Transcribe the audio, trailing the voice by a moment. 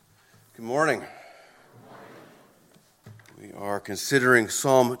Good morning. We are considering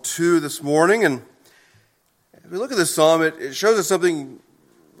Psalm 2 this morning, and if we look at this psalm, it shows us something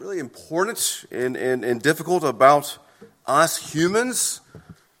really important and difficult about us humans.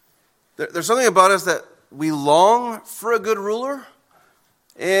 There's something about us that we long for a good ruler,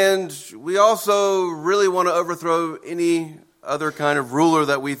 and we also really want to overthrow any other kind of ruler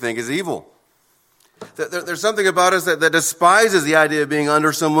that we think is evil. There's something about us that despises the idea of being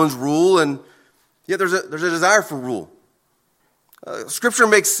under someone's rule, and yet there's a desire for rule. Scripture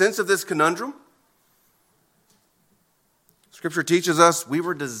makes sense of this conundrum. Scripture teaches us we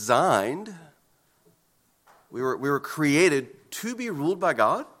were designed, we were created to be ruled by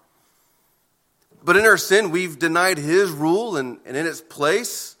God. But in our sin, we've denied His rule, and in its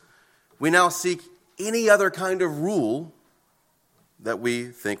place, we now seek any other kind of rule that we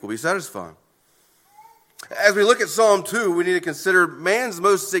think will be satisfying. As we look at Psalm 2, we need to consider man's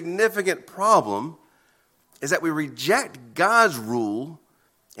most significant problem is that we reject God's rule,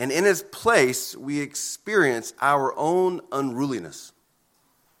 and in His place, we experience our own unruliness.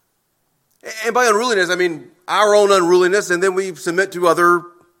 And by unruliness, I mean our own unruliness, and then we submit to other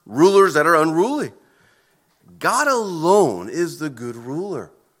rulers that are unruly. God alone is the good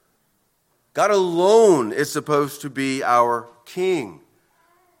ruler. God alone is supposed to be our king.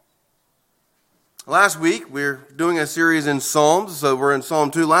 Last week, we're doing a series in Psalms, so we're in Psalm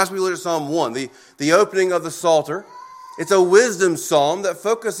 2. Last week, we looked at Psalm 1, the opening of the Psalter. It's a wisdom psalm that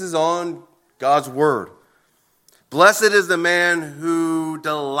focuses on God's word. Blessed is the man who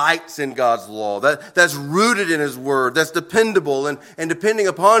delights in God's law, that's rooted in His word, that's dependable and depending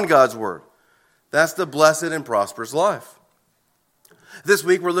upon God's word. That's the blessed and prosperous life. This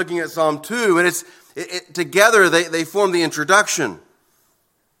week, we're looking at Psalm 2, and together they form the introduction.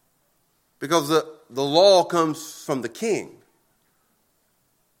 Because the law comes from the king.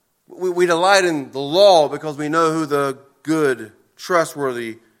 We delight in the law because we know who the good,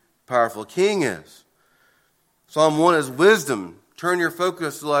 trustworthy, powerful king is. Psalm 1 is wisdom. Turn your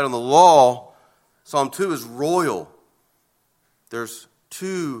focus to light on the law. Psalm 2 is royal. There's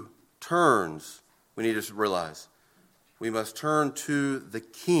two turns we need to realize. We must turn to the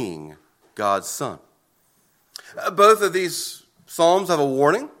king, God's Son. Both of these psalms have a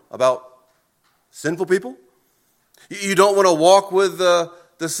warning about sinful people. You don't want to walk with the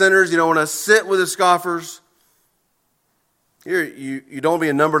sinners. You don't want to sit with the scoffers. Here, you don't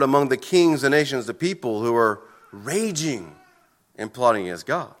be numbered among the kings, the nations, the people who are raging and plotting against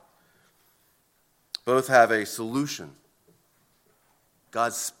God. Both have a solution.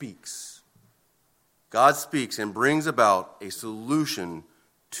 God speaks. God speaks and brings about a solution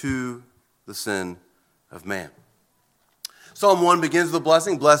to the sin of man. Psalm 1 begins with a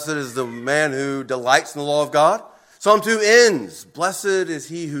blessing. Blessed is the man who delights in the law of God. Psalm 2 ends. Blessed is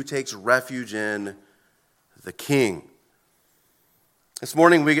he who takes refuge in the King. This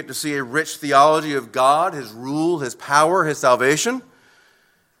morning we get to see a rich theology of God, His rule, His power, His salvation.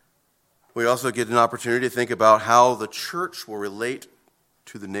 We also get an opportunity to think about how the church will relate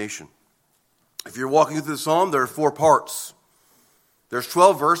to the nation. If you're walking through the psalm, there are 4 parts. There's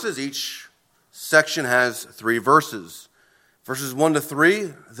 12 verses. Each section has 3 verses. Verses 1 to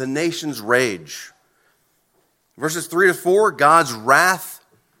 3, the nation's rage. Verses 3 to 4, God's wrath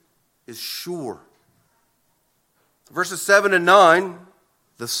is sure. Verses 7 and 9,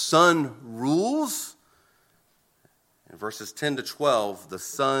 the Son rules. And verses 10 to 12, the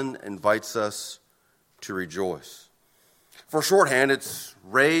Son invites us to rejoice. For shorthand, it's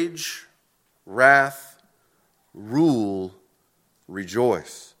rage, wrath, rule,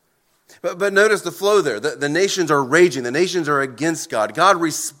 rejoice. But notice the flow there. The nations are raging. The nations are against God. God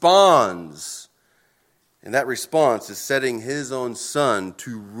responds. And that response is setting His own Son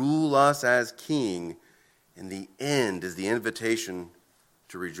to rule us as King. And the end is the invitation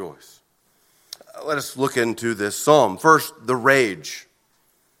to rejoice. Let us look into this psalm. First, the rage.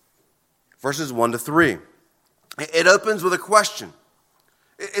 Verses 1 to 3. It opens with a question.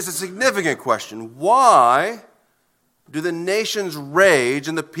 It's a significant question. Why do the nations rage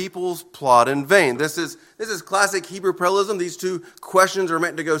and the peoples plot in vain? This is classic Hebrew parallelism. These two questions are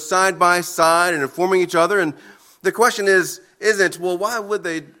meant to go side by side and informing each other. And the question isn't, well, why would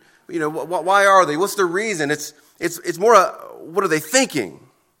they, why are they? What's the reason? It's more, what are they thinking?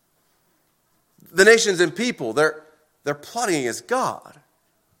 The nations and people, they're plotting against God.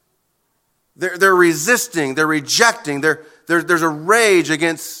 They're resisting, they're rejecting, there's a rage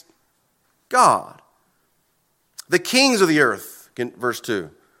against God. The kings of the earth, verse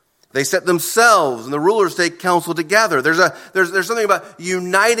 2, they set themselves and the rulers take counsel together. There's something about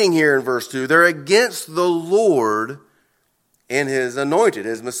uniting here in verse 2. They're against the Lord and His anointed,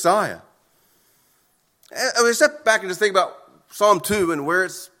 His Messiah. I mean, step back and just think about Psalm 2 and where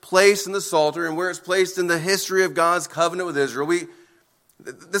it's placed in the Psalter and where it's placed in the history of God's covenant with Israel.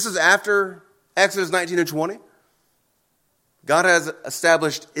 This is after Exodus 19 and 20. God has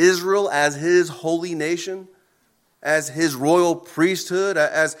established Israel as his holy nation, as his royal priesthood,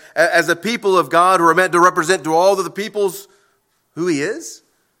 as a people of God who are meant to represent to all of the peoples who he is.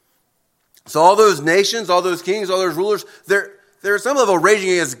 So all those nations, all those kings, all those rulers, they're some level raging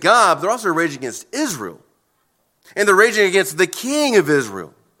against God, but they're also raging against Israel. And they're raging against the king of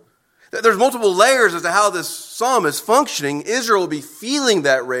Israel. There's multiple layers as to how this psalm is functioning. Israel will be feeling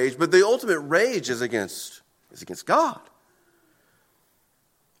that rage, but the ultimate rage is against God.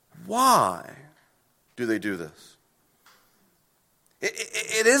 Why do they do this?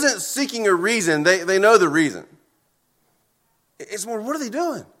 It isn't seeking a reason. They know the reason. It's more, what are they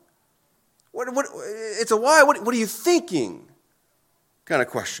doing? It's a why. What are you thinking? Kind of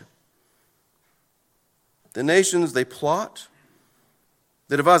question. The nations, they plot.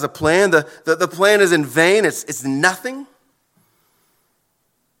 They devise a plan. The plan is in vain. It's nothing.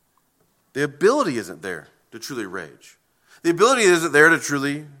 The ability isn't there to truly rage. The ability isn't there to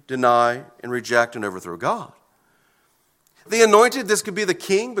truly deny and reject and overthrow God. The anointed, this could be the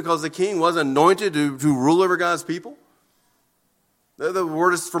king, because the king was anointed to rule over God's people. The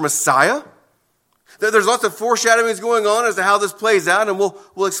word is for Messiah. There's lots of foreshadowings going on as to how this plays out, and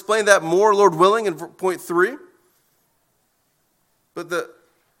we'll explain that more, Lord willing, in point 3. But the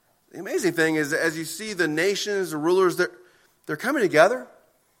amazing thing is, as you see the nations, the rulers, they're coming together.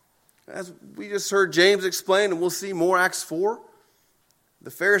 As we just heard James explain, and we'll see more Acts 4.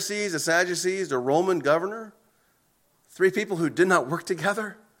 The Pharisees, the Sadducees, the Roman governor, 3 people who did not work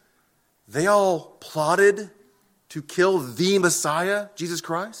together, they all plotted to kill the Messiah, Jesus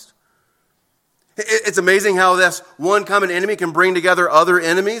Christ. It's amazing how this one common enemy can bring together other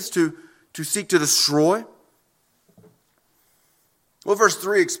enemies to seek to destroy. Well, verse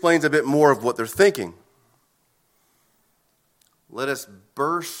 3 explains a bit more of what they're thinking. Let us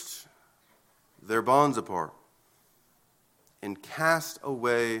burst their bonds apart and cast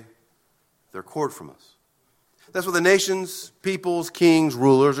away their cord from us. That's what the nations, peoples, kings,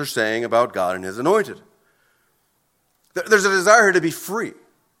 rulers are saying about God and his anointed. There's a desire here to be free.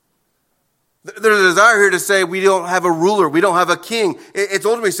 There's a desire here to say we don't have a ruler, we don't have a king. It's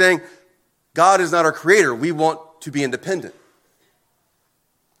ultimately saying God is not our creator. We want to be independent.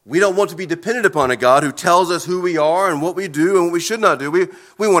 We don't want to be dependent upon a God who tells us who we are and what we do and what we should not do. We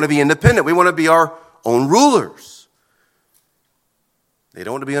want to be independent. We want to be our own rulers. They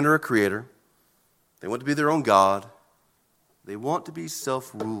don't want to be under a creator. They want to be their own God. They want to be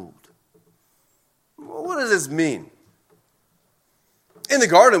self-ruled. Well, what does this mean? In the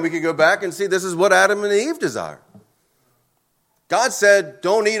garden, we could go back and see this is what Adam and Eve desired. God said,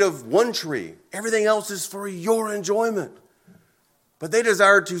 don't eat of one tree. Everything else is for your enjoyment. But they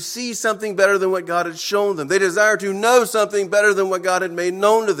desired to see something better than what God had shown them. They desired to know something better than what God had made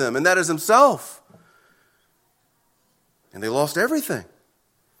known to them, and that is himself. And they lost everything.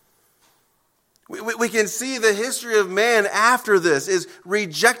 We can see the history of man after this is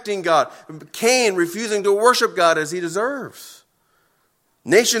rejecting God. Cain refusing to worship God as he deserves.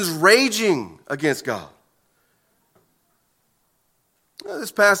 Nations raging against God.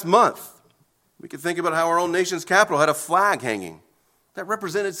 This past month, we could think about how our own nation's capital had a flag hanging that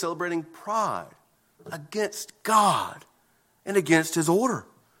represented celebrating pride against God and against his order.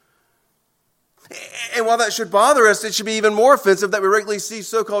 And while that should bother us, it should be even more offensive that we regularly see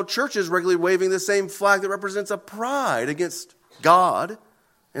so-called churches regularly waving the same flag that represents a pride against God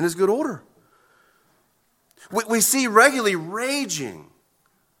and his good order. We see regularly raging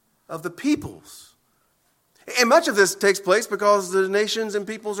of the peoples. And much of this takes place because the nations and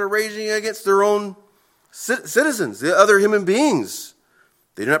peoples are raging against their own citizens, the other human beings.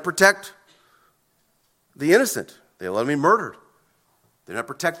 They do not protect the innocent. They let them be murdered. They do not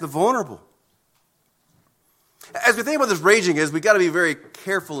protect the vulnerable. As we think about this raging we've got to be very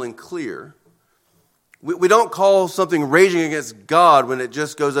careful and clear. We don't call something raging against God when it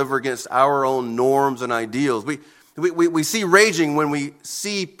just goes over against our own norms and ideals. We see raging when we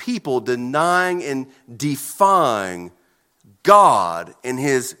see people denying and defying God in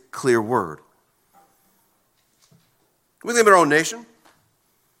his clear word. We think about our own nation.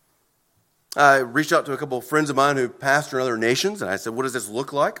 I reached out to a couple of friends of mine who pastor in other nations, and I said, what does this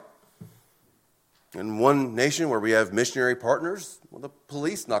look like? In one nation where we have missionary partners, well, the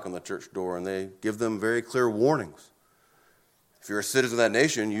police knock on the church door and they give them very clear warnings. If you're a citizen of that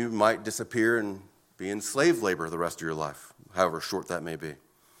nation, you might disappear and be in slave labor the rest of your life, however short that may be.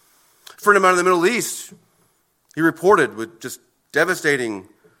 A friend of mine in the Middle East, he reported with just devastating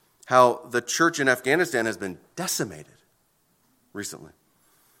how the church in Afghanistan has been decimated recently.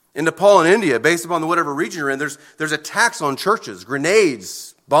 In Nepal and India, based upon whatever region you're in, there's attacks on churches,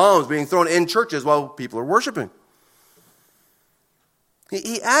 grenades, bombs being thrown in churches while people are worshiping.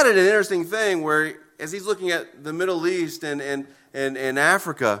 He added an interesting thing where, as he's looking at the Middle East and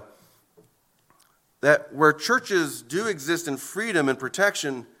Africa, that where churches do exist in freedom and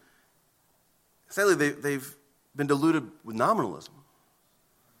protection, sadly they've been diluted with nominalism.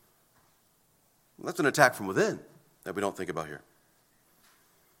 That's an attack from within that we don't think about here.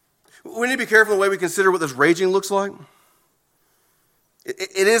 We need to be careful in the way we consider what this raging looks like.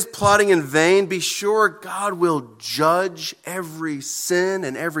 It is plotting in vain. Be sure God will judge every sin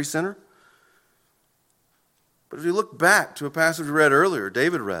and every sinner. But if you look back to a passage we read earlier,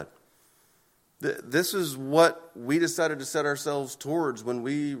 David read, this is what we decided to set ourselves towards when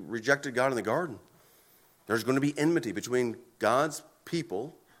we rejected God in the garden. There's going to be enmity between God's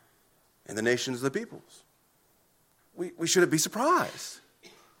people and the nations of the peoples. We shouldn't be surprised.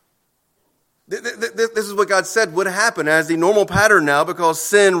 This is what God said would happen as the normal pattern now because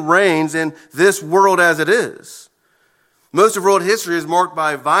sin reigns in this world as it is. Most of world history is marked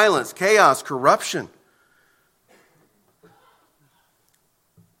by violence, chaos, corruption.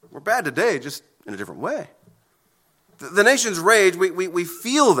 We're bad today, just in a different way. The nations rage, we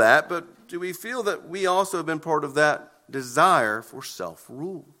feel that, but do we feel that we also have been part of that desire for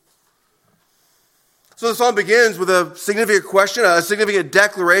self-rule? So the psalm begins with a significant question, a significant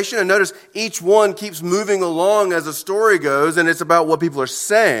declaration, and notice each one keeps moving along as the story goes, and it's about what people are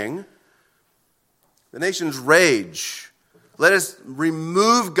saying. The nations rage. Let us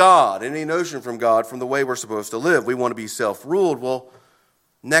remove God, any notion from God, from the way we're supposed to live. We want to be self-ruled. Well,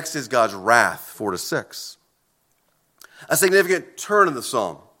 next is God's wrath, 4-6. A significant turn in the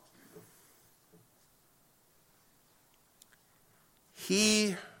psalm.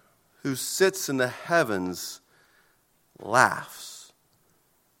 He who sits in the heavens laughs,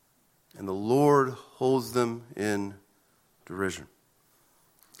 and the Lord holds them in derision.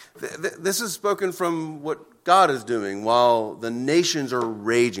 This is spoken from what God is doing while the nations are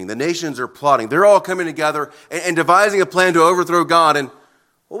raging. The nations are plotting. They're all coming together and devising a plan to overthrow God. And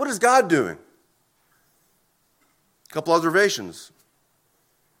well, what is God doing? A couple observations.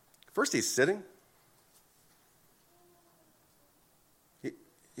 First, he's sitting.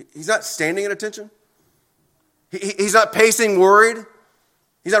 He's not standing at attention. He's not pacing worried.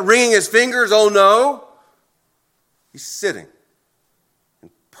 He's not wringing his fingers, oh no. He's sitting in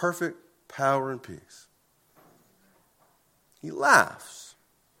perfect power and peace. He laughs.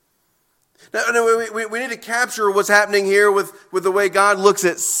 Now, we need to capture what's happening here with the way God looks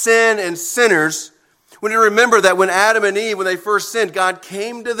at sin and sinners. We need to remember that when Adam and Eve, when they first sinned, God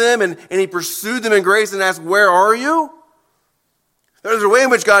came to them and he pursued them in grace and asked, where are you? There's a way in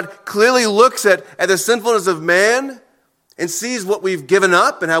which God clearly looks at the sinfulness of man and sees what we've given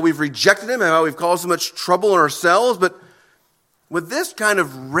up and how we've rejected him and how we've caused so much trouble in ourselves. But with this kind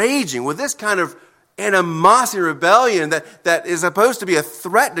of raging, with this kind of animosity and rebellion that is supposed to be a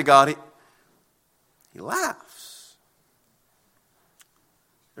threat to God, he laughs.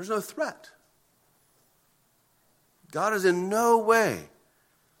 There's no threat. God is in no way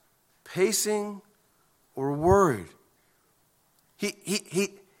pacing or worried.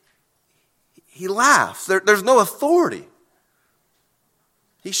 He laughs. There's no authority.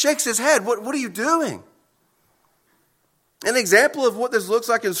 He shakes his head. What are you doing? An example of what this looks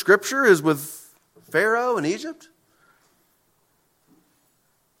like in Scripture is with Pharaoh in Egypt.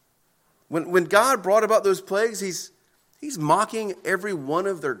 When God brought about those plagues, he's mocking every one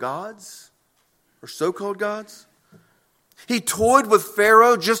of their gods, or so-called gods. He toyed with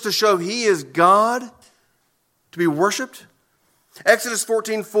Pharaoh just to show he is God, to be worshipped. Exodus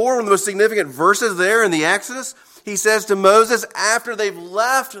 14:4, one of the most significant verses there in the Exodus, he says to Moses, after they've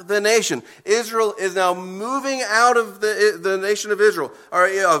left the nation, Israel is now moving out of the nation of Israel, or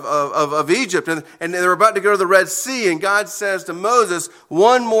of Egypt, and they're about to go to the Red Sea, and God says to Moses,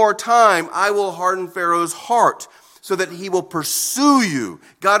 one more time, I will harden Pharaoh's heart, so that he will pursue you.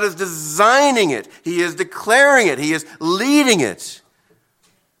 God is designing it. He is declaring it. He is leading it.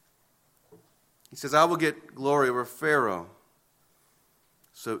 He says, I will get glory over Pharaoh,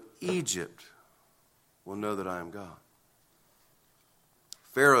 so Egypt will know that I am God.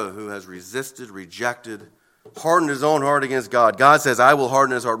 Pharaoh, who has resisted, rejected, hardened his own heart against God. God says, I will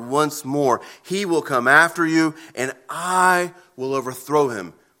harden his heart once more. He will come after you, and I will overthrow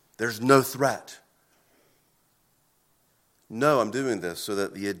him. There's no threat. No, I'm doing this so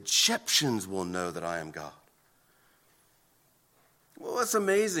that the Egyptians will know that I am God. Well, what's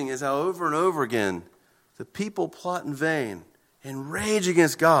amazing is how over and over again the people plot in vain. and rage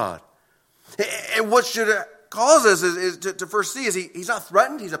against God. And what should cause us is to first see is he's not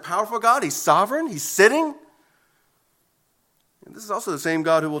threatened. He's a powerful God. He's sovereign. He's sitting. And this is also the same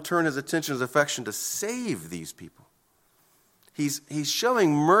God who will turn his attention, his affection to save these people. He's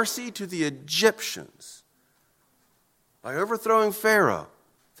showing mercy to the Egyptians by overthrowing Pharaoh,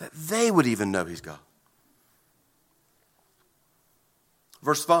 that they would even know he's God.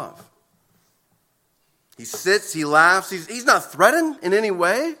 Verse 5. He sits, he laughs, he's not threatened in any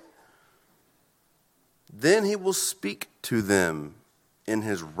way. Then he will speak to them in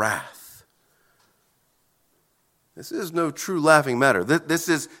his wrath. This is no true laughing matter. This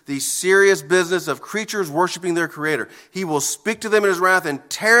is the serious business of creatures worshiping their Creator. He will speak to them in his wrath and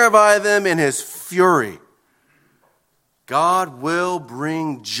terrify them in his fury. God will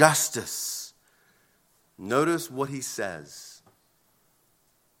bring justice. Notice what he says.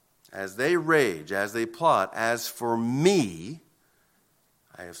 As they rage, as they plot, as for me,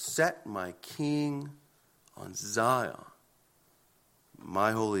 I have set my king on Zion,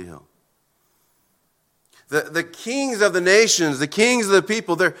 my holy hill. The kings of the nations, the kings of the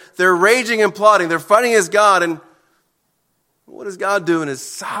people, they're raging and plotting. They're fighting against God. And what does God do in his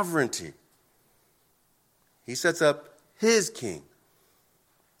sovereignty? He sets up his king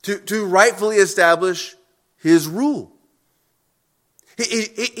to rightfully establish his rule.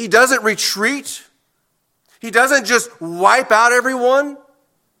 He doesn't retreat. He doesn't just wipe out everyone.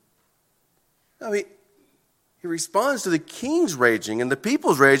 No, he responds to the king's raging and the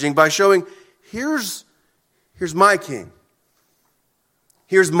people's raging by showing, here's my king.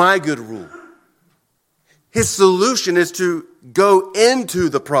 Here's my good rule. His solution is to go into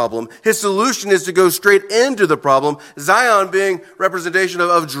the problem. His solution is to go straight into the problem. Zion being representation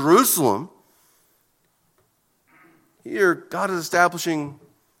of Jerusalem. Here, God is establishing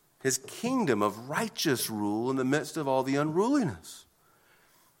his kingdom of righteous rule in the midst of all the unruliness.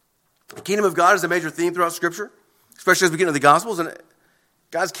 The kingdom of God is a major theme throughout Scripture, especially as we get into the Gospels. And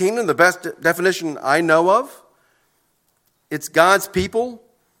God's kingdom, the best definition I know of, it's God's people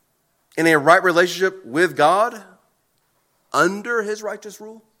in a right relationship with God under his righteous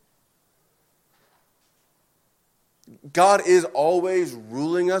rule. God is always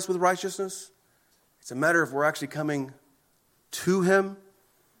ruling us with righteousness. It's a matter of we're actually coming to him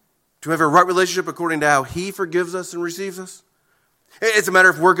to have a right relationship according to how he forgives us and receives us. It's a matter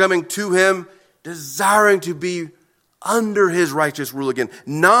of we're coming to him desiring to be under his righteous rule again,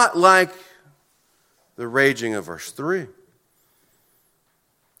 not like the raging of verse 3.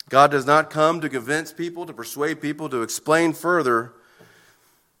 God does not come to convince people, to persuade people, to explain further.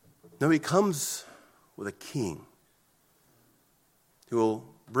 No, he comes with a king who will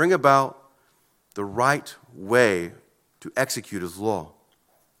bring about the right way to execute his law.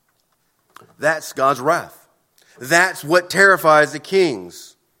 That's God's wrath. That's what terrifies the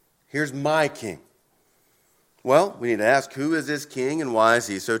kings. Here's my king. Well, we need to ask, who is this king and why is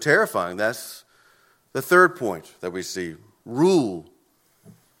he so terrifying? That's the third point that we see. Rule.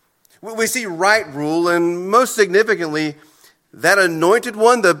 We see right rule, and most significantly, that anointed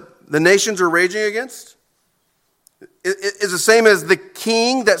one the nations are raging against is the same as the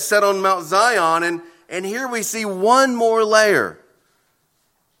king that sat on Mount Zion, and here we see one more layer.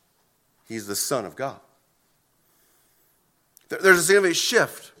 He's the Son of God. There's a significant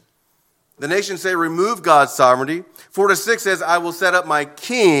shift. The nations say, remove God's sovereignty. 4-6 says, I will set up my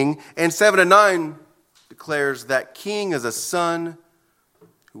king, and 7-9 declares that king is a son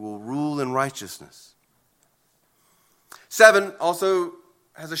who will rule in righteousness. 7 also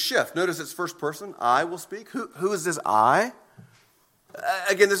has a shift. Notice it's first person. I will speak. Who is this I?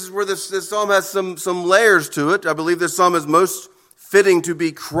 Again, this is where this psalm has some layers to it. I believe this psalm is most fitting to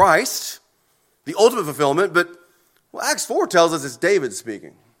be Christ, the ultimate fulfillment. But Acts 4 tells us it's David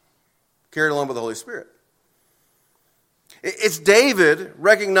speaking, carried along by the Holy Spirit. It's David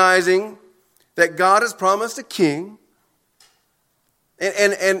recognizing that God has promised a king.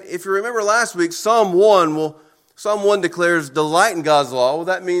 And if you remember last week, Psalm 1 declares delight in God's law. Well,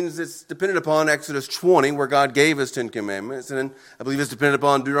 that means it's dependent upon Exodus 20, where God gave his 10 commandments. And I believe it's dependent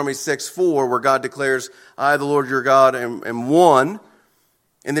upon Deuteronomy 6:4, where God declares, I, the Lord your God, am one.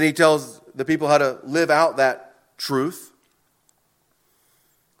 And then he tells the people how to live out that truth.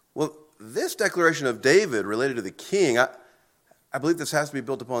 Well, this declaration of David related to the king, I believe this has to be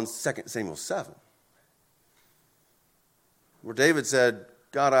built upon 2 Samuel 7. Where David said,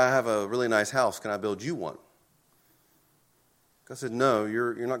 God, I have a really nice house. Can I build you one? God said, no,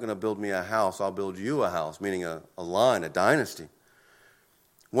 you're not going to build me a house. I'll build you a house, meaning a line, a dynasty.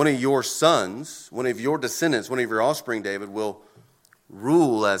 One of your sons, one of your descendants, one of your offspring, David, will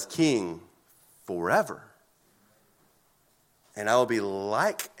rule as king forever. and I will be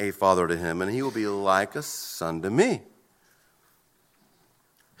like a father to him, and he will be like a son to me.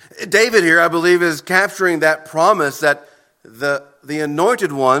 David here, I believe, is capturing that promise that the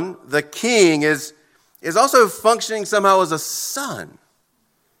anointed one, the king, is also functioning somehow as a son.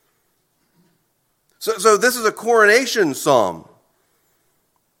 So this is a coronation psalm.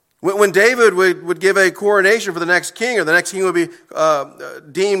 When David would give a coronation for the next king, or the next king would be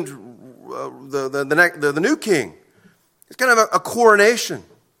deemed the new king, it's kind of a coronation.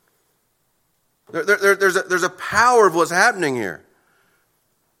 There's a power of what's happening here.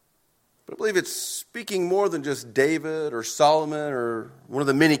 But I believe it's speaking more than just David or Solomon or one of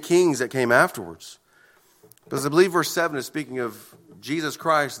the many kings that came afterwards. Because I believe verse 7 is speaking of Jesus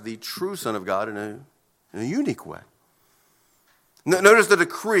Christ, the true Son of God, in a unique way. Notice the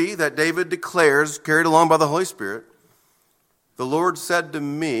decree that David declares, carried along by the Holy Spirit. The Lord said to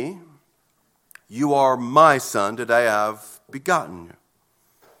me, "You are my son, today I have begotten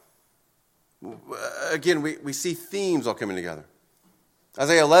you." Again, we see themes all coming together.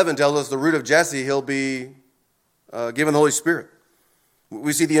 Isaiah 11 tells us the root of Jesse, he'll be given the Holy Spirit.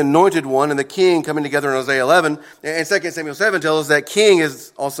 We see the anointed one and the king coming together in Isaiah 11. And 2 Samuel 7 tells us that king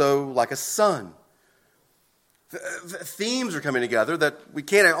is also like a son. Themes are coming together that we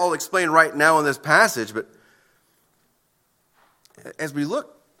can't all explain right now in this passage, but as we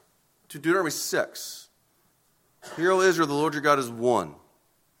look to Deuteronomy 6, "Hear, O Israel, the Lord your God is one."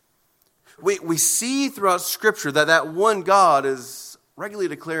 We see throughout Scripture that one God is regularly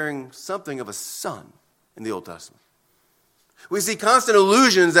declaring something of a son in the Old Testament. We see constant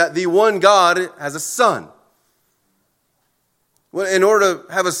allusions that the one God has a son. Well, in order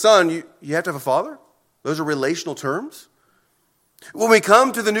to have a son, you have to have a father. Those are relational terms. When we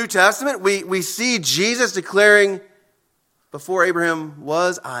come to the New Testament, we see Jesus declaring, "Before Abraham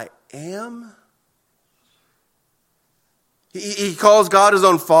was, I am." He calls God his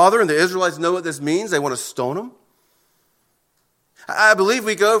own father, and the Israelites know what this means. They want to stone him. I believe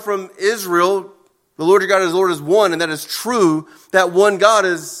we go from Israel, the Lord your God is Lord is one, and that is true, that one God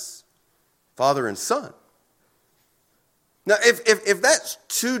is Father and Son. Now, if that's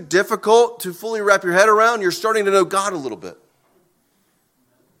too difficult to fully wrap your head around, you're starting to know God a little bit.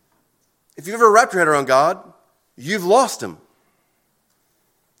 If you've ever wrapped your head around God, you've lost him.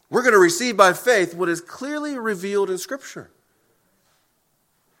 We're going to receive by faith what is clearly revealed in Scripture.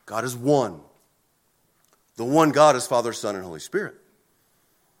 God is one. The one God is Father, Son, and Holy Spirit.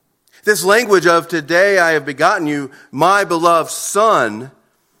 This language of "today I have begotten you, my beloved Son,"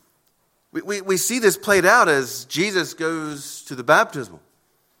 we see this played out as Jesus goes to the baptismal.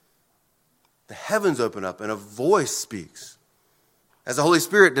 The heavens open up and a voice speaks as the Holy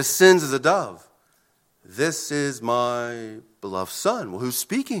Spirit descends as a dove. "This is my beloved Son." Well, who's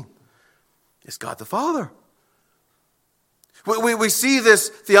speaking? It's God the Father. We see this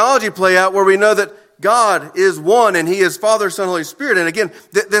theology play out where we know that God is one and he is Father, Son, Holy Spirit. And again,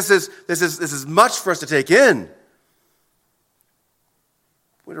 this is much for us to take in.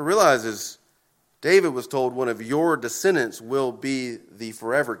 What to realize is David was told one of your descendants will be the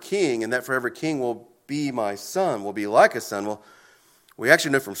forever king, and that forever king will be my son, will be like a son. Well, we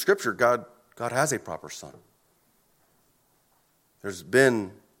actually know from Scripture God has a proper son. There's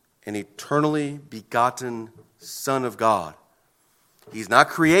been an eternally begotten Son of God. He's not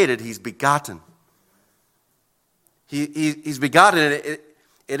created, he's begotten. He's begotten, and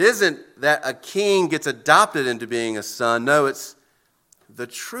it isn't that a king gets adopted into being a son. No, it's the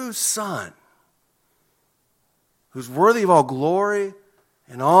true Son who's worthy of all glory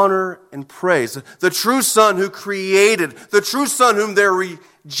and honor and praise. The true Son who created, the true Son whom they're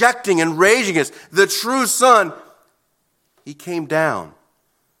rejecting and raging against, the true Son, he came down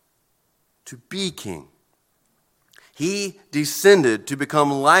to be king. He descended to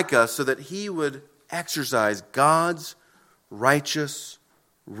become like us so that he would exercise God's righteous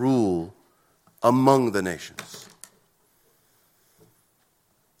rule among the nations.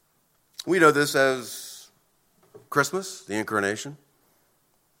 We know this as Christmas, the incarnation.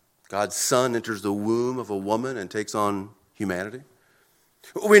 God's Son enters the womb of a woman and takes on humanity.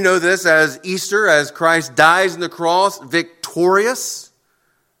 We know this as Easter, as Christ dies on the cross, victorious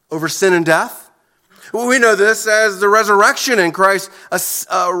over sin and death. We know this as the resurrection and Christ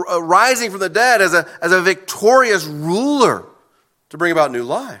rising from the dead as a victorious ruler to bring about new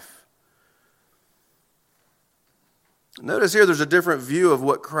life. Notice here there's a different view of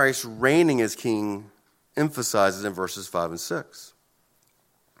what Christ reigning as king emphasizes in verses 5 and 6.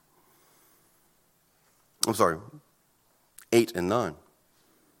 8 and 9.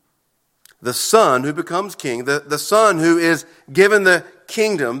 The Son who becomes king, the Son who is given the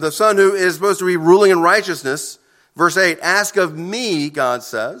kingdom, the Son who is supposed to be ruling in righteousness, Verse 8, ask of me, God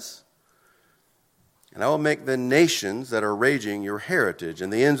says, and I will make the nations that are raging your heritage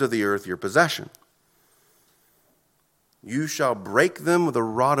and the ends of the earth your possession. You shall break them with a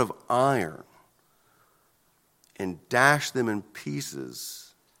rod of iron and dash them in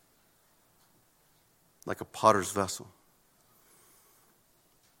pieces like a potter's vessel.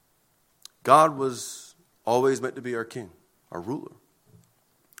 God was always meant to be our king, our ruler.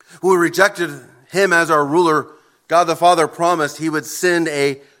 When we rejected him as our ruler, God the Father promised he would send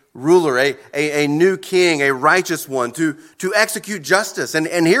a ruler, a new king, a righteous one to execute justice.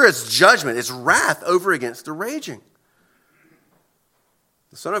 And here is judgment, it's wrath over against the raging.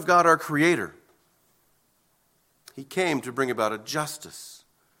 The Son of God, our Creator, he came to bring about a justice.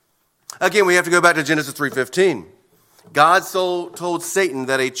 Again, we have to go back to Genesis 3:15. God told Satan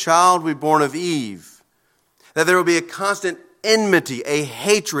that a child would be born of Eve, that there will be a constant enmity, a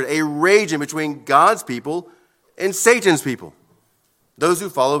hatred, a raging between God's people and Satan's people, those who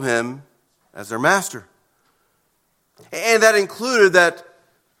follow him as their master. And that included that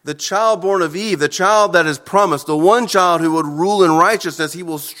the child born of Eve, the child that is promised, the one child who would rule in righteousness, he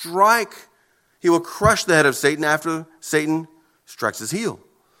will crush the head of Satan after Satan strikes his heel.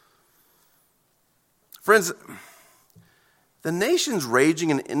 Friends, the nations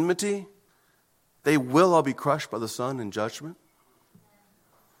raging in enmity, they will all be crushed by the Son in judgment.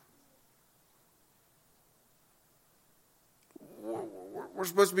 We're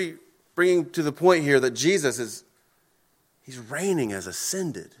supposed to be bringing to the point here that Jesus he's reigning as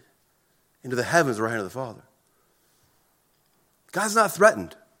ascended into the heavens, the right hand of the Father. God's not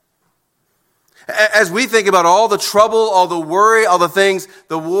threatened. As we think about all the trouble, all the worry, all the things,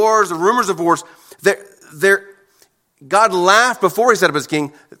 the wars, the rumors of wars, God laughed before he set up his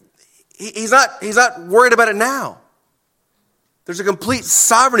king. He's not worried about it now. There's a complete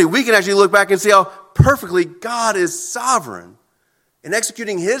sovereignty. We can actually look back and see how perfectly God is sovereign in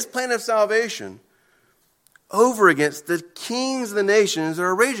executing his plan of salvation over against the kings of the nations that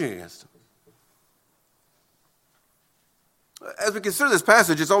are raging against him. As we consider this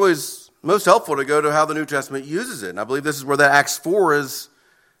passage, it's always most helpful to go to how the New Testament uses it. And I believe this is where that Acts 4 is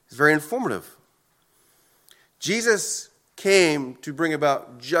very informative. Jesus came to bring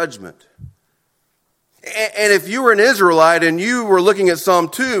about judgment. And if you were an Israelite and you were looking at Psalm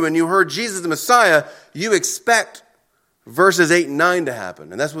 2 and you heard Jesus the Messiah, you expect verses 8 and 9 to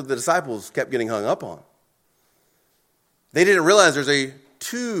happen. And that's what the disciples kept getting hung up on. They didn't realize there's a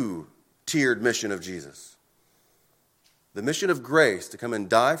two-tiered mission of Jesus. The mission of grace to come and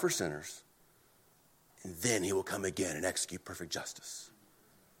die for sinners, and then he will come again and execute perfect justice.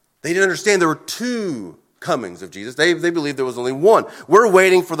 They didn't understand there were two comings of Jesus. They believed there was only one. We're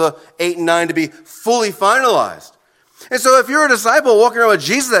waiting for the 8 and 9 to be fully finalized. And so if you're a disciple walking around with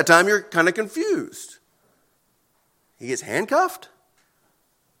Jesus at that time, you're kind of confused. He gets handcuffed?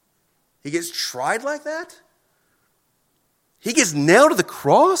 He gets tried like that? He gets nailed to the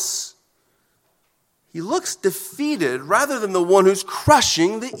cross? He looks defeated rather than the one who's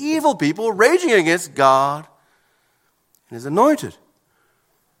crushing the evil people, raging against God and his anointed.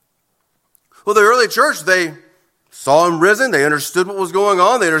 Well, the early church, they saw him risen. They understood what was going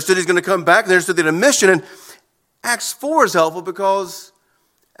on. They understood he's going to come back. They understood they had a mission. And Acts 4 is helpful because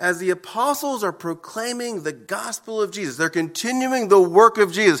as the apostles are proclaiming the gospel of Jesus, they're continuing the work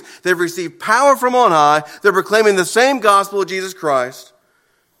of Jesus. They've received power from on high. They're proclaiming the same gospel of Jesus Christ.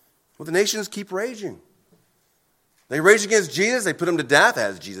 Well, the nations keep raging. They rage against Jesus. They put him to death,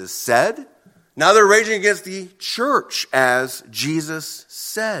 as Jesus said. Now they're raging against the church, as Jesus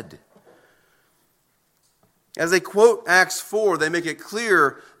said. As they quote Acts 4, they make it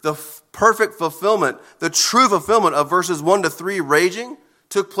clear the perfect fulfillment, the true fulfillment of verses 1 to 3 raging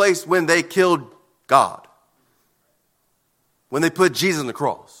took place when they killed God, when they put Jesus on the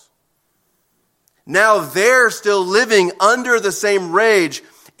cross. Now they're still living under the same rage,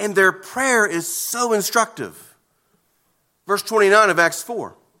 and their prayer is so instructive. Verse 29 of Acts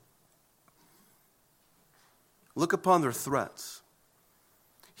 4. Look upon their threats.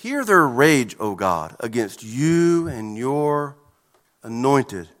 Hear their rage, O God, against you and your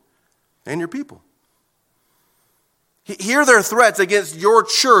anointed and your people. Hear their threats against your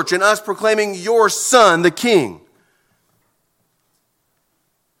church and us proclaiming your Son, the King.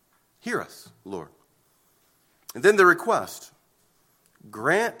 Hear us, Lord. And then the request.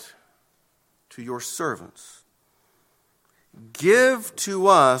 Grant to your servants. Give to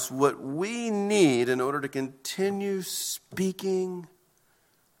us what we need in order to continue speaking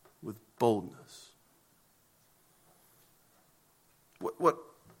with boldness.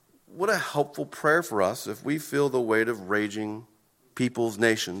 What a helpful prayer for us if we feel the weight of raging peoples,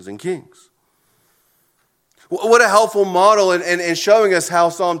 nations, and kings. What a helpful model in showing us how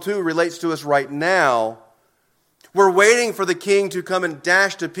Psalm 2 relates to us right now. We're waiting for the king to come and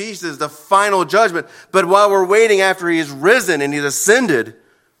dash to pieces the final judgment. But while we're waiting after he is risen and he's ascended,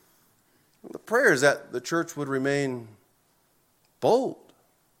 the prayer is that the church would remain bold,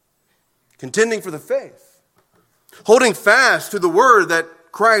 contending for the faith, holding fast to the word that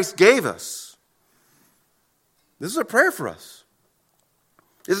Christ gave us. This is a prayer for us.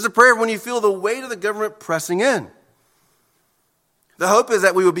 This is a prayer when you feel the weight of the government pressing in. The hope is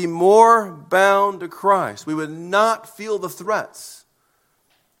that we would be more bound to Christ. We would not feel the threats.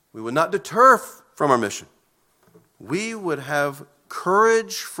 We would not deter from our mission. We would have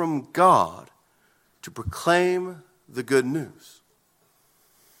courage from God to proclaim the good news.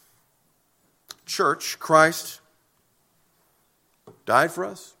 Church, Christ died for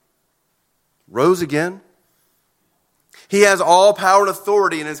us, rose again. He has all power and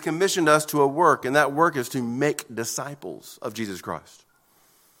authority and has commissioned us to a work, and that work is to make disciples of Jesus Christ.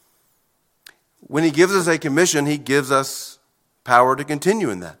 When he gives us a commission, he gives us power to continue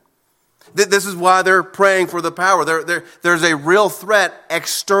in that. This is why they're praying for the power. There's a real threat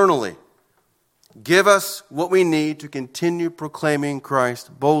externally. Give us what we need to continue proclaiming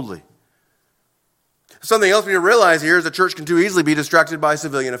Christ boldly. Something else we need to realize here is the church can too easily be distracted by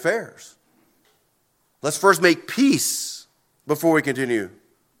civilian affairs. Let's first make peace before we continue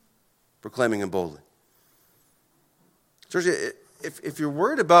proclaiming Him boldly. Church, if you're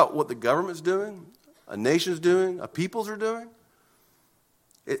worried about what the government's doing, a nation's doing, a people's are doing,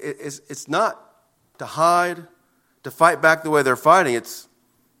 it's not to hide, to fight back the way they're fighting. It's,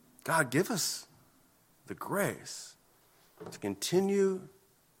 God, give us the grace to continue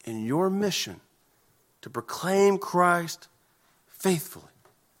in your mission to proclaim Christ faithfully.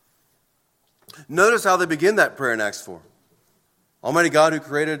 Notice how they begin that prayer in Acts 4. Almighty God who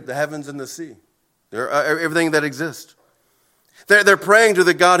created the heavens and the sea, everything that exists. They're praying to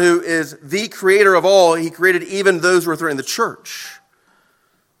the God who is the creator of all. He created even those who are threatening the church.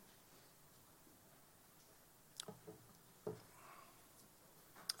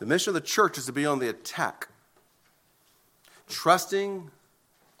 The mission of the church is to be on the attack, trusting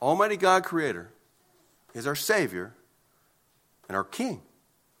Almighty God Creator is our Savior and our King.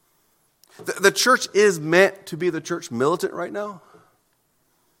 The church is meant to be the church militant right now.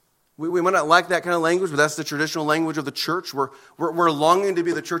 We might not like that kind of language, but that's the traditional language of the church. We're longing to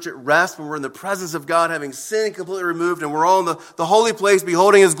be the church at rest when we're in the presence of God, having sin completely removed, and we're all in the holy place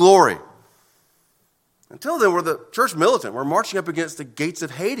beholding His glory. Until then, we're the church militant. We're marching up against the gates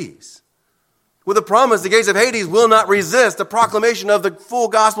of Hades, with the promise the gates of Hades will not resist the proclamation of the full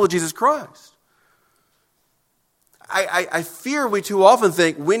gospel of Jesus Christ. I fear we too often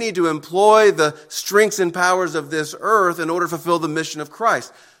think we need to employ the strengths and powers of this earth in order to fulfill the mission of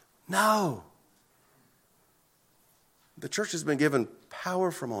Christ. No. The church has been given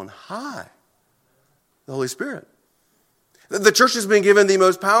power from on high, the Holy Spirit. The church has been given the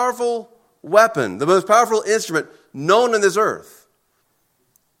most powerful weapon, the most powerful instrument known on this earth.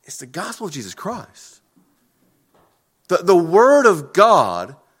 It's the gospel of Jesus Christ. The word of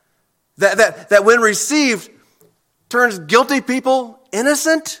God that when received turns guilty people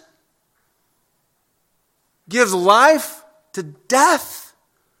innocent, gives life to death.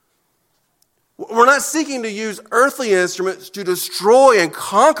 We're not seeking to use earthly instruments to destroy and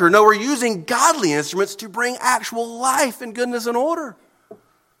conquer. No, we're using godly instruments to bring actual life and goodness and order.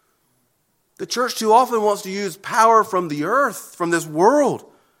 The church too often wants to use power from the earth, from this world,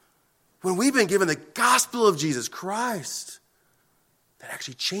 when we've been given the gospel of Jesus Christ that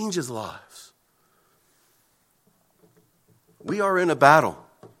actually changes lives. We are in a battle.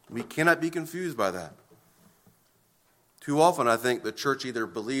 We cannot be confused by that. Too often, I think the church either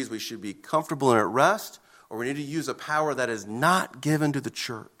believes we should be comfortable and at rest, or we need to use a power that is not given to the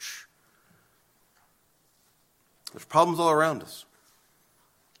church. There's problems all around us.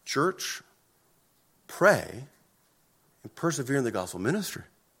 Church, pray, and persevere in the gospel ministry.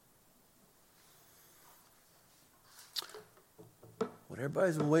 What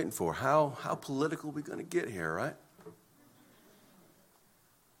everybody's been waiting for. How political are we going to get here, right?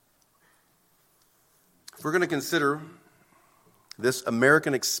 If we're going to consider this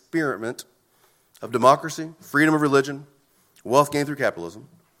American experiment of democracy, freedom of religion, wealth gained through capitalism,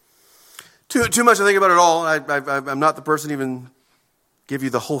 too much to think about it all. I'm not the person to even give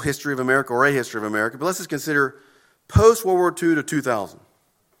you the whole history of America or a history of America, but let's just consider post-World War II to 2000.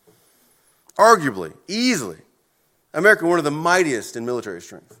 Arguably, easily, America one of the mightiest in military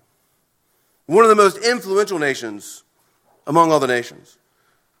strength. One of the most influential nations among all the nations.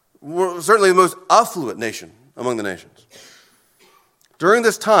 Certainly the most affluent nation among the nations. During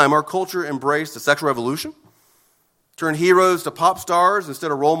this time, our culture embraced the sexual revolution, Turn heroes to pop stars instead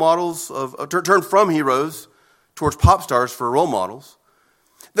of role models. Turn from heroes towards pop stars for role models.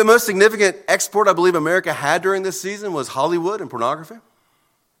 The most significant export I believe America had during this season was Hollywood and pornography.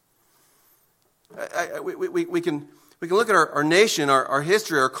 We can look at our nation, our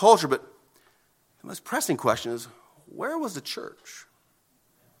history, our culture, but the most pressing question is, where was the church?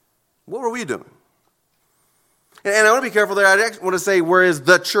 What were we doing? And I want to be careful there. I want to say, where is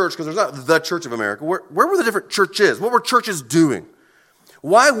the church? Because there's not the Church of America. Where were the different churches? What were churches doing?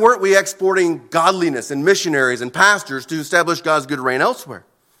 Why weren't we exporting godliness and missionaries and pastors to establish God's good reign elsewhere?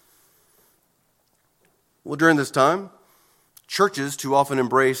 Well, during this time, churches too often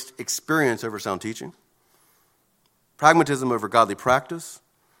embraced experience over sound teaching, pragmatism over godly practice,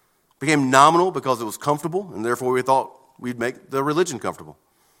 became nominal because it was comfortable, and therefore we thought we'd make the religion comfortable.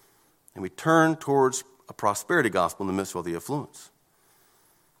 And we turned towards a prosperity gospel in the midst of all the affluence.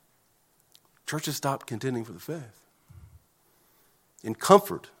 Churches stopped contending for the faith. In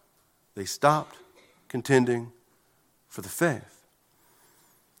comfort, they stopped contending for the faith.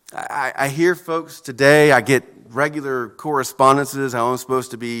 I hear folks today, I get regular correspondences, how I'm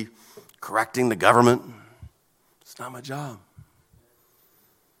supposed to be correcting the government. It's not my job.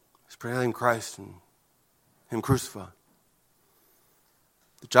 It's proclaim Christ and Him crucified.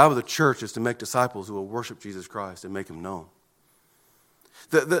 The job of the church is to make disciples who will worship Jesus Christ and make Him known.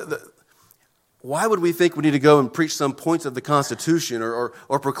 Why would we think we need to go and preach some points of the Constitution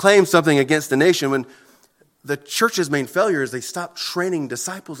or proclaim something against the nation when the church's main failure is they stopped training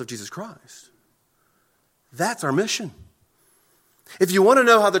disciples of Jesus Christ? That's our mission. If you want to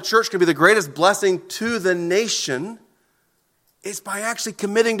know how the church can be the greatest blessing to the nation, it's by actually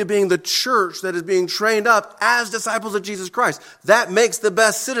committing to being the church that is being trained up as disciples of Jesus Christ. That makes the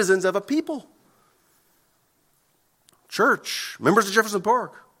best citizens of a people. Church, members of Jefferson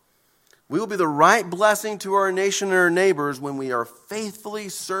Park, we will be the right blessing to our nation and our neighbors when we are faithfully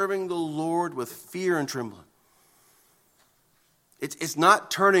serving the Lord with fear and trembling. It's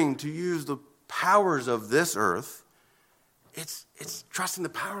not turning to use the powers of this earth. It's trusting the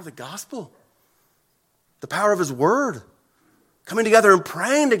power of the gospel, the power of His word, coming together and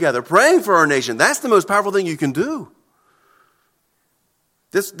praying for our nation. That's the most powerful thing you can do.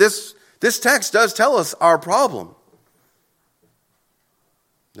 This text does tell us our problem.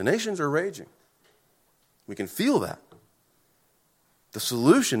 The nations are raging. We can feel that. The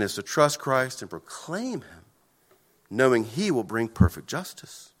solution is to trust Christ and proclaim Him, knowing He will bring perfect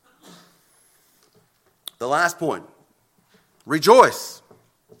justice. The last point, rejoice.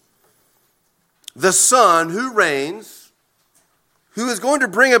 The Son who reigns, who is going to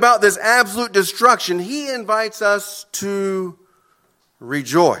bring about this absolute destruction, He invites us to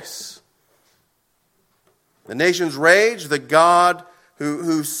rejoice. The nations rage, the God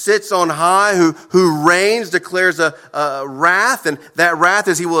who sits on high, who reigns, declares a wrath, and that wrath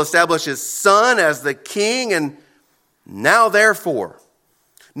is He will establish His Son as the king. And now therefore,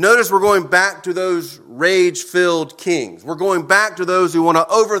 notice we're going back to those rage-filled kings. We're going back to those who want to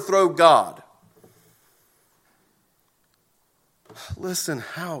overthrow God. Listen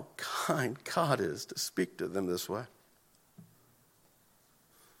how kind God is to speak to them this way.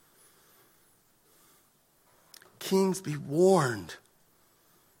 Kings, be warned.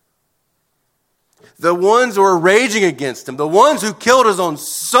 The ones who are raging against Him, the ones who killed His own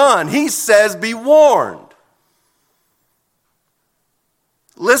Son, He says, be warned.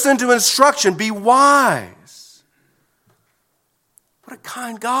 Listen to instruction. Be wise. What a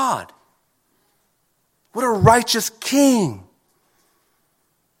kind God. What a righteous King.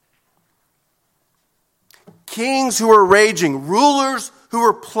 Kings who are raging, rulers who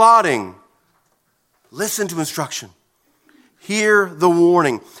are plotting. Listen to instruction. Hear the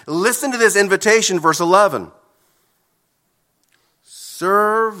warning. Listen to this invitation, verse 11.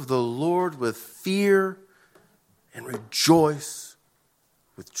 Serve the Lord with fear and rejoice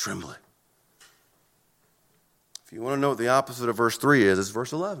with trembling. If you want to know what the opposite of verse 3 is, it's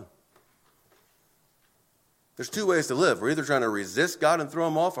verse 11. There's two ways to live. We're either trying to resist God and throw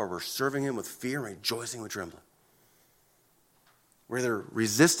Him off, or we're serving Him with fear and rejoicing with trembling. We're either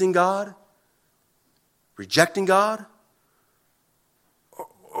resisting God, rejecting God,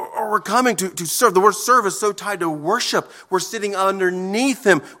 or we're coming to serve. The word serve is so tied to worship. We're sitting underneath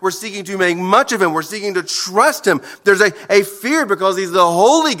Him. We're seeking to make much of Him. We're seeking to trust Him. There's a fear because He's the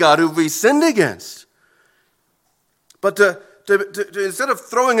holy God who we sinned against. But to instead of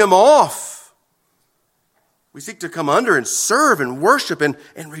throwing Him off, we seek to come under and serve and worship and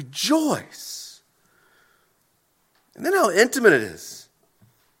rejoice. And then how intimate it is.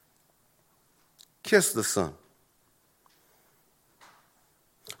 Kiss the Son.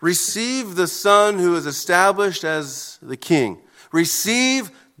 receive the Son who is established as the King.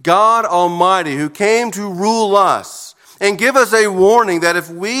 Receive God Almighty who came to rule us and give us a warning that if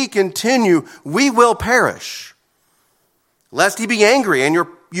we continue, we will perish. Lest he be angry and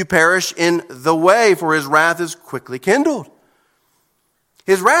you perish in the way, for his wrath is quickly kindled.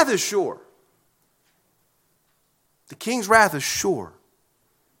 His wrath is sure. The king's wrath is sure.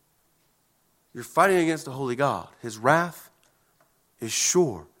 You're fighting against the holy God. His wrath is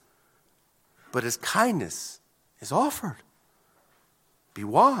sure. But his kindness is offered. Be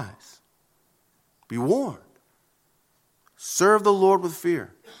wise. Be warned. Serve the Lord with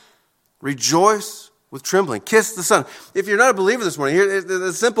fear. Rejoice with trembling. Kiss the Son. If you're not a believer this morning, here's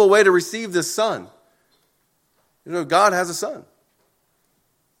a simple way to receive this Son. You know, God has a Son.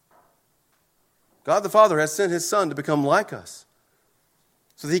 God the Father has sent his Son to become like us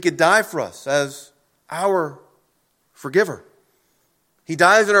so that he could die for us as our forgiver. He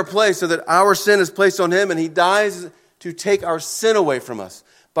dies in our place so that our sin is placed on him, and he dies to take our sin away from us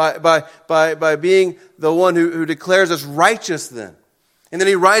by being the one who declares us righteous then. And then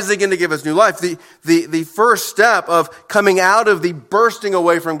he rises again to give us new life. The first step of coming out of the bursting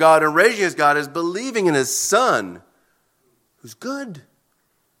away from God and raging as God is believing in his Son who's good,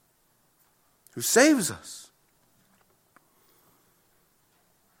 who saves us.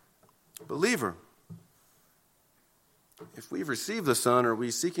 Believer, if we've received the Son, are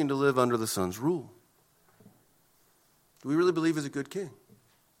we seeking to live under the Son's rule? Do we really believe he's a good king?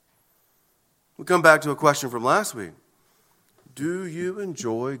 We come back to a question from last week. Do you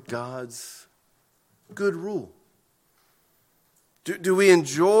enjoy God's good rule? Do we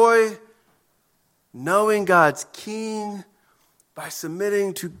enjoy knowing God's king by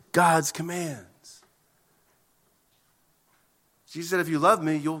submitting to God's commands? Jesus said, if you love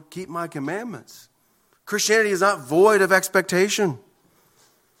me, you'll keep my commandments. Christianity is not void of expectation.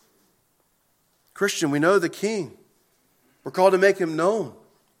 Christian, we know the king. We're called to make him known.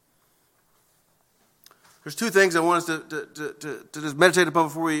 There's two things I want us to just meditate upon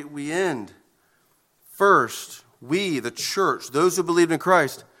before we end. First, we, the church, those who believe in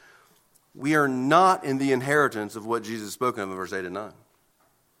Christ, we are not in the inheritance of what Jesus spoke of in verse 8 and 9.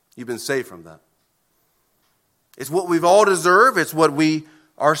 You've been saved from that. It's what we've all deserved. It's what we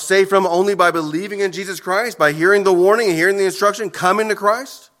are saved from only by believing in Jesus Christ, by hearing the warning and hearing the instruction, coming to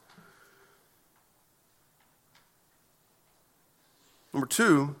Christ. Number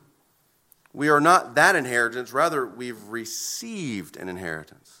two, we are not that inheritance. Rather, we've received an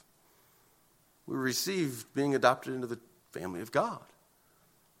inheritance. We received being adopted into the family of God.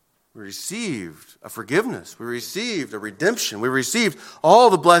 We received a forgiveness. We received a redemption. We received all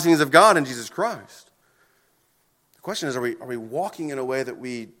the blessings of God in Jesus Christ. The question is, are we walking in a way that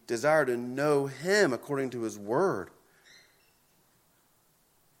we desire to know him according to his word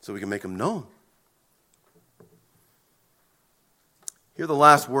so we can make him known? Here are the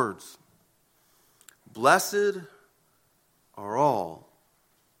last words. Blessed are all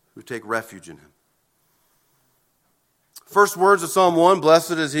who take refuge in him. First words of Psalm 1,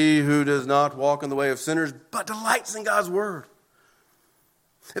 blessed is he who does not walk in the way of sinners, but delights in God's word.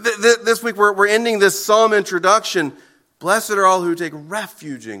 This week we're ending this psalm introduction. Blessed are all who take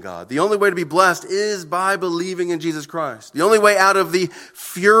refuge in God. The only way to be blessed is by believing in Jesus Christ. The only way out of the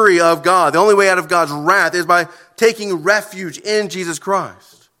fury of God, the only way out of God's wrath is by taking refuge in Jesus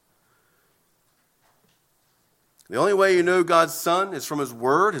Christ. The only way you know God's Son is from his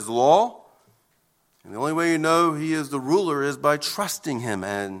word, his law. And the only way you know he is the ruler is by trusting him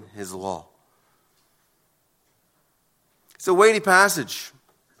and his law. It's a weighty passage.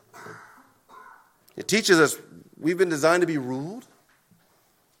 It teaches us we've been designed to be ruled.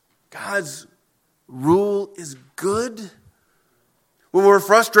 God's rule is good. When we're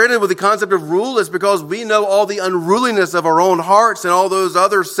frustrated with the concept of rule, it's because we know all the unruliness of our own hearts and all those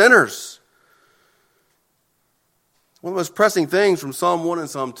other sinners. One of the most pressing things from Psalm 1 and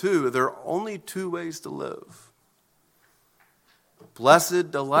Psalm 2, there are only two ways to live.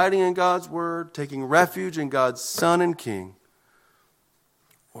 Blessed, delighting in God's word, taking refuge in God's Son and King,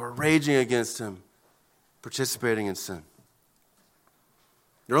 or raging against him, participating in sin.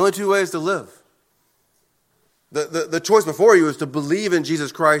 There are only two ways to live. The choice before you is to believe in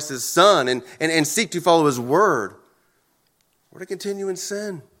Jesus Christ, his Son, and seek to follow his word, or to continue in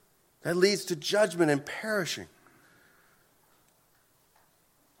sin. That leads to judgment and perishing.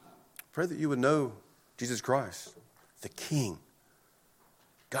 Pray that you would know Jesus Christ, the King,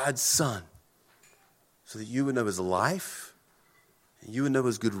 God's Son, so that you would know his life and you would know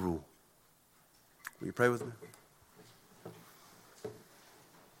his good rule. Will you pray with me?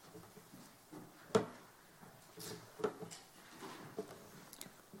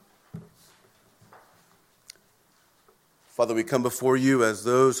 Father, we come before you as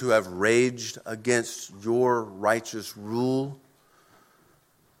those who have raged against your righteous rule.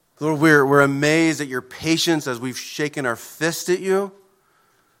 Lord, we're amazed at your patience as we've shaken our fist at you.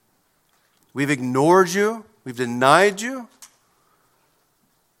 We've ignored you. We've denied you.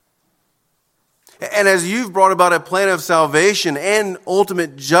 And as you've brought about a plan of salvation and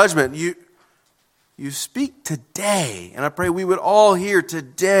ultimate judgment, you speak today. And I pray we would all hear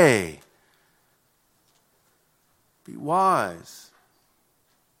today. Be wise.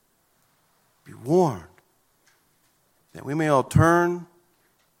 Be warned. That we may all turn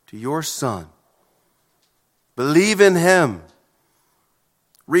to your Son. Believe in him.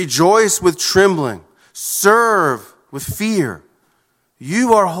 Rejoice with trembling. Serve with fear.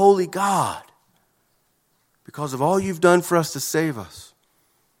 You are holy God because of all you've done for us to save us.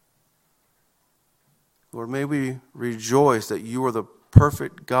 Lord, may we rejoice that you are the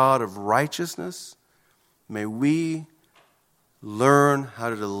perfect God of righteousness. May we learn how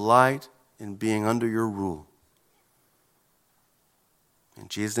to delight in being under your rule. In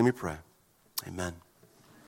Jesus' name we pray. Amen.